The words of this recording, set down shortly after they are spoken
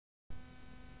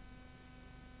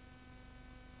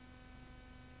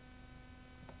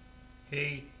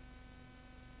Hey,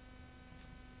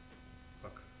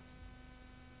 fuck.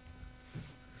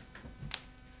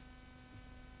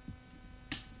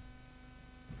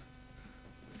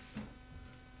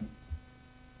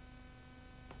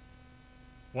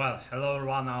 Well, hello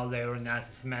everyone out there in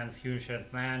this man's huge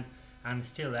land. I'm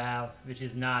still out, which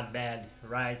is not bad,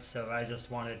 right? So I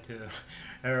just wanted to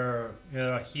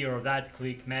hear that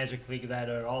click, magic click that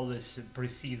always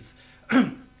precedes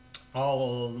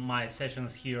all my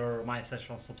sessions here, my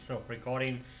sessions of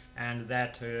self-recording, and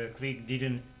that click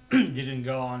didn't didn't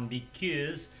go on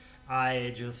because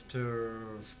I just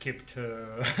skipped.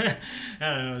 I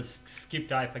don't know,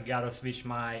 skipped. I forgot to switch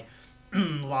my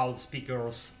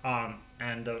loudspeakers on,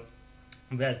 and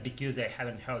that's because I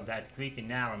haven't heard that click, and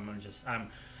now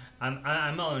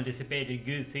I'm all anticipating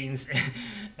good things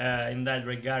in that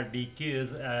regard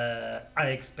because I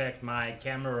expect my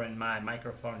camera and my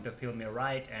microphone to film me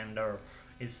right, and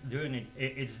it's doing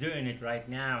it right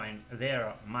now, and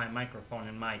there my microphone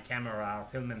and my camera are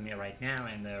filming me right now,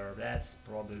 and that's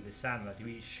probably the sign that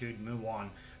we should move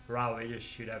on for our video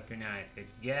shoot up tonight. But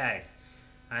guys,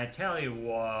 I tell you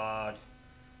what,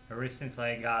 recently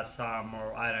I got some,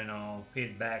 or I don't know,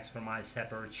 feedbacks from my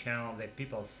separate channel that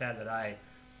people said that I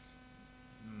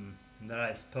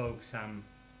spoke some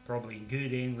probably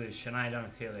good English, and I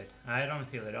don't feel it. I don't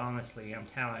feel it, honestly. I'm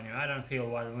telling you, I don't feel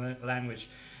what language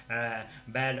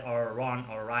bad or wrong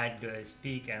or right do I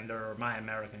speak, and or my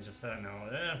American just, I don't know.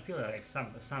 I don't feel like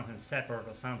something separate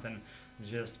or something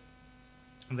just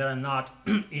that are not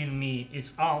in me.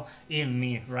 It's all in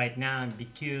me right now,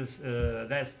 because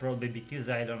that's probably because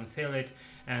I don't feel it,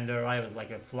 and I was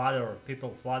like a flutter.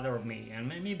 People flutter me, and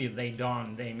maybe they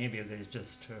don't. Maybe they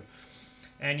just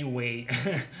anyway.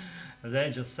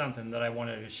 That's just something that I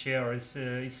wanted to share. It's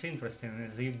interesting.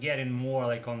 As you get in more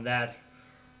like uh,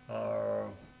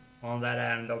 on that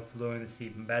end of fluency,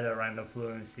 better end of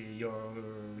fluency, you're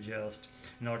just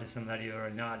noticing that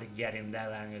you're not getting that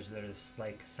language. There's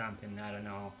like something, I don't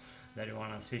know, that you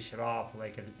want to switch it off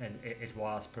like it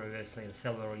was previously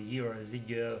several years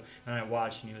ago. And I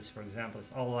watch news, for example.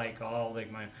 It's all like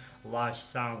my large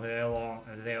sounds, they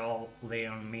all lay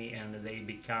on me, and they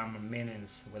become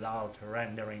meanings without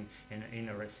rendering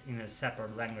in a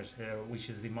separate language, which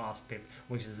is the most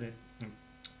which is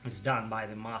it's done by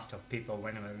the most of people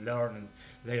when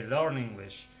they learn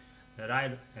English. That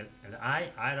I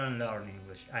don't learn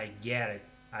English. I get it.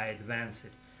 I advance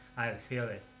it. I feel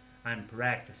it. I'm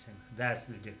practicing. That's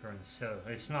the difference. So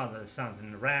it's not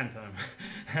something random.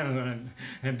 I'm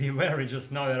gonna be very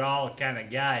just know-it-all kind of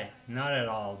guy. Not at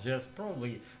all. Just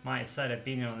probably my side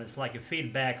opinion. It's like a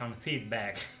feedback on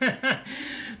feedback.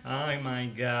 Oh my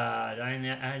God!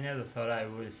 I never thought I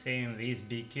would say this,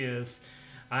 because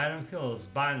I don't feel those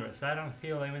boundaries. I don't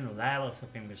feel even the levels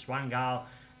of English. One gal,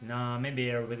 no,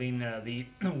 maybe within the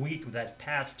week that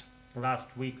passed,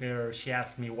 last week, she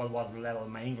asked me what was the level of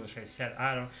my English. I said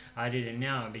I didn't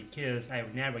know, because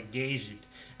I've never gauged it.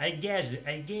 I gauged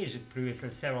it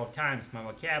previously several times, my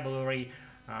vocabulary.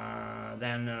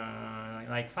 Then,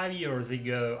 like 5 years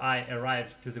ago, I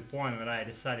arrived to the point where I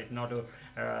decided not to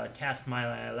test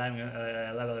my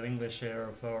level of English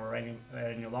for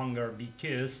any longer,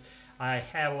 because I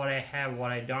have what I have.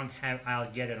 What I don't have,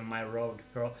 I'll get it on my road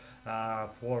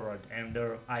forward. And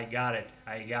I got it.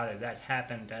 That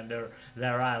happened. And there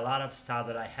are a lot of stuff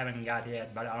that I haven't got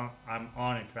yet, but I'm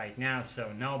on it right now.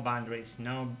 So no boundaries,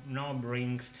 no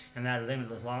brinks, and that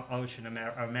limitless ocean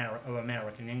of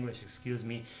American English. Excuse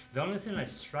me. The only thing I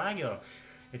struggle,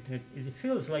 it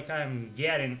feels like I'm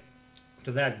getting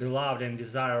to that beloved and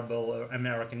desirable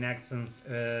American accent,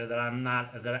 that I'm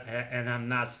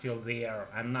not still there.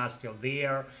 I'm not still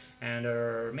there, and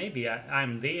maybe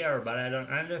I'm there, but I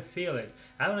don't feel it.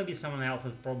 I want to be someone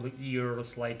else's probably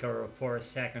ears, like for a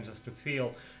second, just to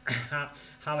feel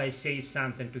how I say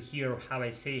something, to hear how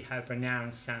I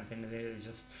pronounce something.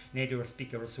 Just native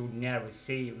speakers would never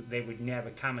say, they would never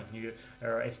comment you,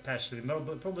 especially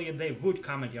probably they would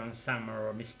comment you on some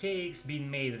mistakes being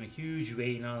made in a huge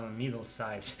way, not on middle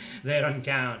size. They don't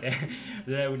count.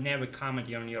 They would never comment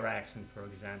you on your accent, for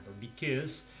example,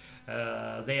 because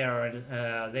they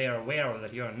are aware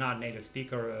that you're not native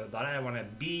speaker, but I want to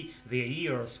be their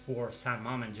ears for some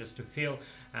moment, just to feel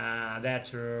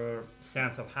that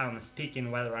sense of how I'm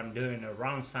speaking, whether I'm doing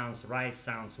wrong sounds, right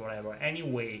sounds, whatever.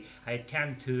 Anyway, I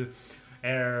tend to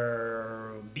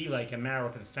be like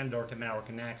American, standard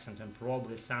American accent, and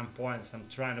probably some points I'm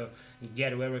trying to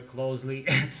get very closely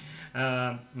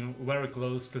very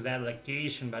close to that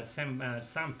location, but at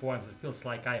some points it feels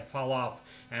like I fall off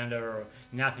and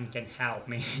nothing can help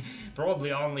me.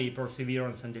 Probably only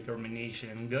perseverance and determination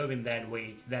and going that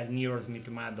way that nears me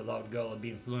to my beloved goal of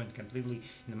being fluent completely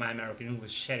in my American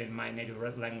English, shedding my native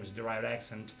language derived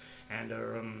accent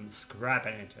and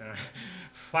scrapping it.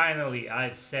 Finally,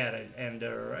 I've said it, and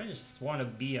I just want to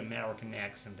be American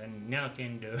accent, and now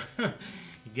can do.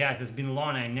 Guys, it's been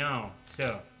long, I know.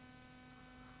 So,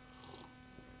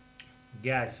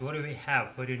 guys, what do we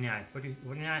have for tonight? For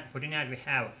tonight we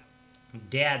have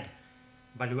dead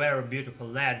but very beautiful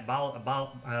light bulb,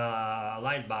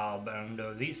 and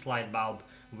this light bulb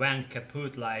went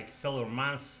kaput like several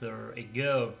months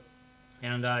ago,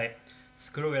 and I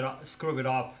screw it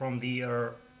off from the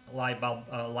light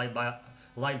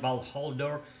bulb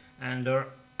holder, and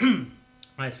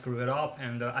I screw it off,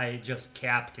 and I just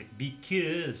kept it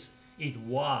because it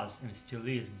was and still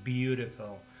is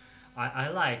beautiful. I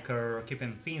like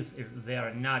keeping things if they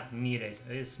are not needed.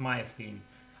 It's my thing.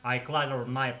 I cluttered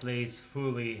my place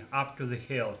fully up to the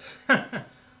hilt.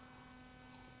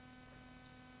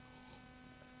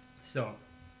 So,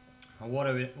 what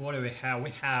do we have? We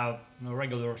have a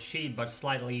regular sheet, but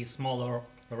slightly smaller,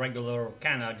 regular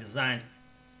kind of designed,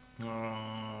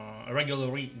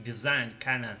 regularly designed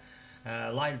kind of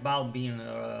light bulb being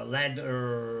LED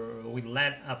with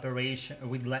LED operation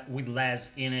with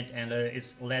LEDs in it, and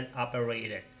it's LED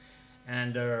operated.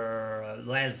 And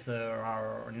LEDs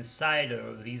are inside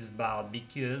this bulb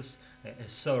because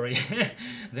sorry,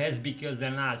 that's because they're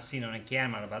not seen on a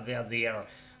camera, but they are there.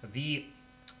 The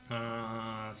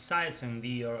size and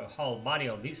the whole body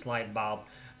of this light bulb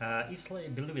is, I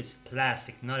believe it's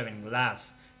plastic, not even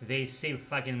glass. They save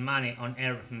fucking money on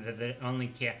everything that they only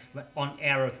can, on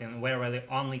everything where they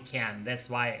only can. That's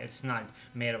why it's not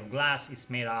made of glass, it's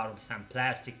made out of some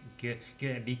plastic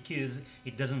because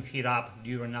it doesn't heat up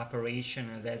during operation,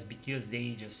 and that's because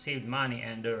they just saved money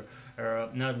and are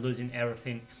not losing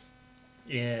everything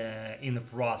in the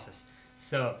process.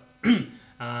 So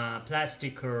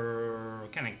plastic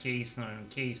kind of case, not in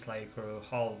case like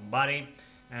whole body,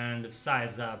 and the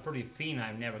size are pretty thin.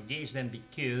 I've never gauged them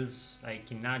because I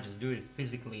cannot just do it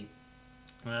physically,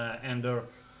 and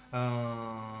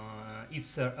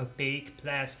it's opaque.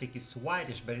 Plastic is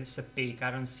whitish, but it's opaque.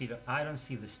 I don't see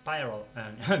the spiral,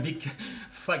 and big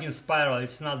fucking spiral.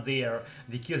 It's not there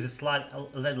because it's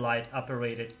LED light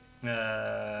operated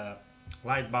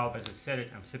light bulb. As I said it,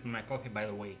 I'm sipping my coffee, by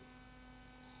the way.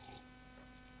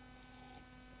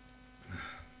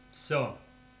 So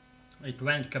it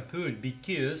went kaput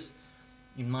because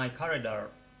in my corridor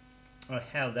I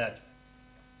have that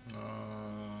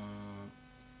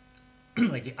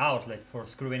like the outlet for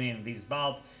screwing in this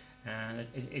bulb, and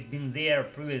it been there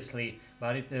previously,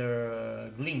 but it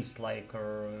glimpsed like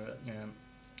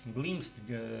glimpsed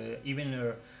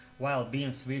even while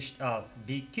being switched off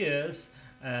because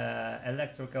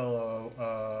electrical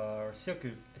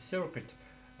circuit,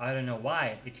 I don't know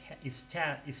why it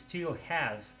still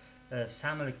has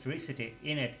some electricity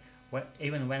in it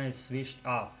even when it's switched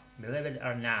off, believe it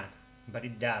or not, but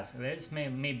it does. It's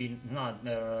maybe not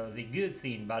the good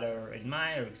thing, but in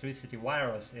my electricity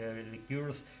wires it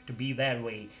appears to be that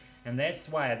way, and that's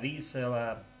why this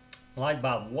light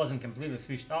bulb wasn't completely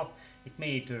switched off. It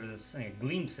made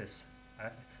glimpses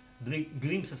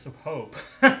of hope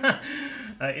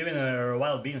even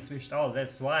while being switched off.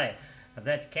 That's why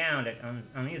that counted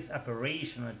on its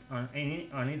operation, on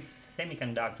its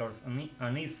semiconductors,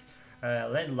 on its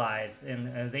LED lights,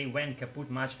 and they went kaput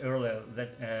much earlier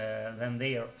than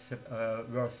they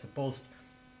were supposed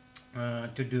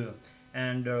to do.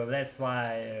 And that's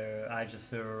why I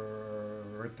just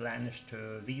replenished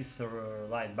this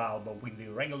light bulb with the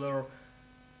regular,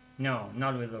 no,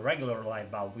 not with the regular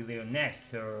light bulb, with the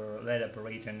next LED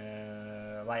operating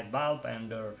light bulb,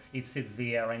 and it sits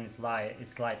there and it's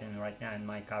lighting right now in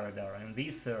my corridor. And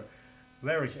this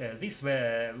very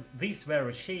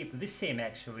shaped the same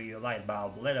actually light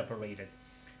bulb, LED operated,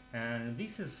 and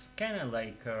this is kind of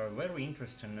like very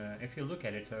interesting. If you look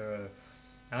at it,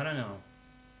 I don't know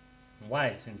why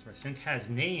it's interesting. It has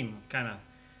name kind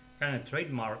of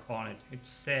trademark on it. It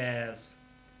says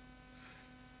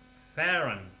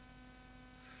Farron.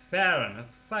 I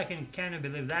fucking can't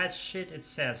believe that shit. It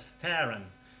says Farron.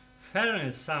 Farron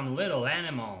is some little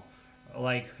animal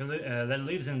like that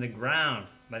lives in the ground,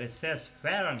 but it says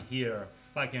Farron here.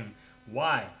 Fucking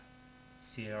why?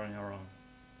 See her on your own.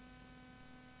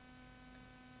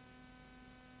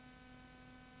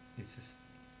 This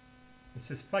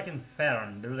is fucking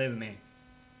Farron, believe me.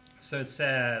 So it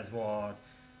says what?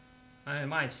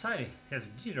 My sight has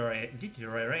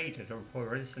deteriorated over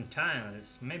recent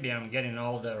times. Maybe I'm getting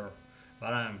older.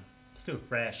 but I'm still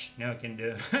fresh. No can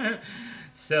do.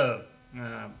 So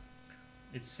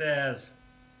it says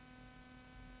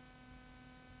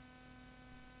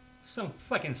some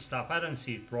fucking stuff. I don't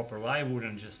see it properly. I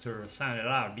wouldn't just sound it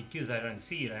out because I don't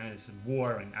see it and it's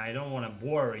boring. I don't want to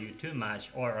bore you too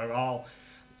much or at all.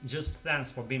 Just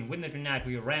thanks for being with me tonight.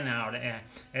 We ran out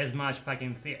as much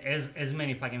fucking as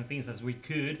many fucking things as we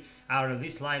could out of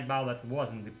this light bulb. That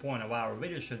wasn't the point of our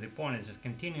video show. The point is just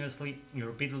continuously,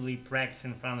 repeatedly practice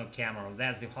in front of camera.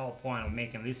 That's the whole point of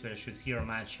making these video shoots here on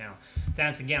my channel.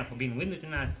 Thanks again for being with me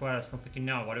tonight. For us to fucking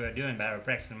know what we're doing by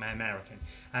practicing my American.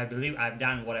 I believe I've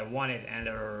done what I wanted, and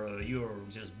you're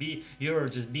just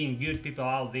being good people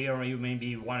out there. You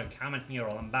maybe want to comment me or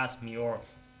lambast me or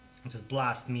just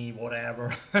blast me,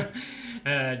 whatever. Do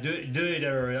it,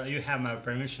 or you have my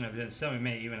permission of doing so. You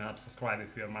may even unsubscribe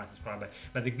if you're my subscriber.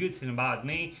 But the good thing about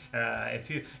me,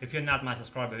 if you're not my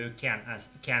subscriber, you can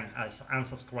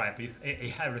unsubscribe.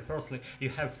 You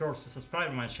have first to subscribe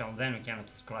to my channel, then you can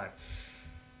unsubscribe.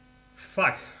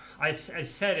 Fuck. I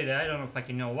said it. I don't know if I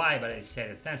can know why, but I said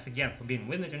it. Thanks again for being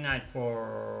with me tonight.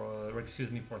 For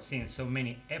saying so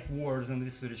many F words in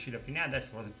this video shoot up. That's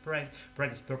for the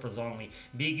practice purpose only.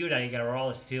 Be good. I gotta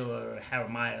all still have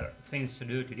my things to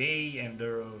do today, and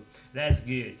that's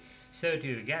good. So to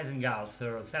you guys and gals,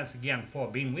 thanks again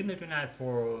for being with me tonight,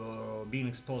 for being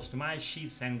exposed to my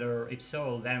sheets, and if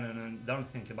so, then don't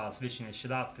think about switching the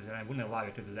shit up, because I wouldn't allow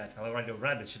you to do that. I already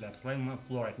read the shit up, so let me on the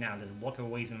floor right now. There's a lot of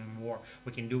ways and more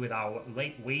we can do with our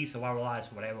late ways of our lives,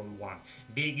 whatever we want.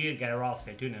 Be good, guys, all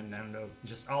stay tuned, and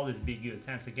just always be good.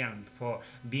 Thanks again for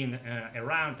being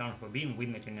around and for being with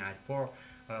me tonight. For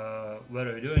what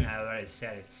are we doing? I already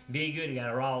said it. Be good, you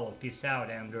gotta roll, peace out,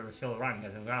 and we'll see you around,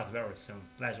 guys and gals, very soon.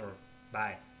 Pleasure.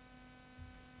 Bye.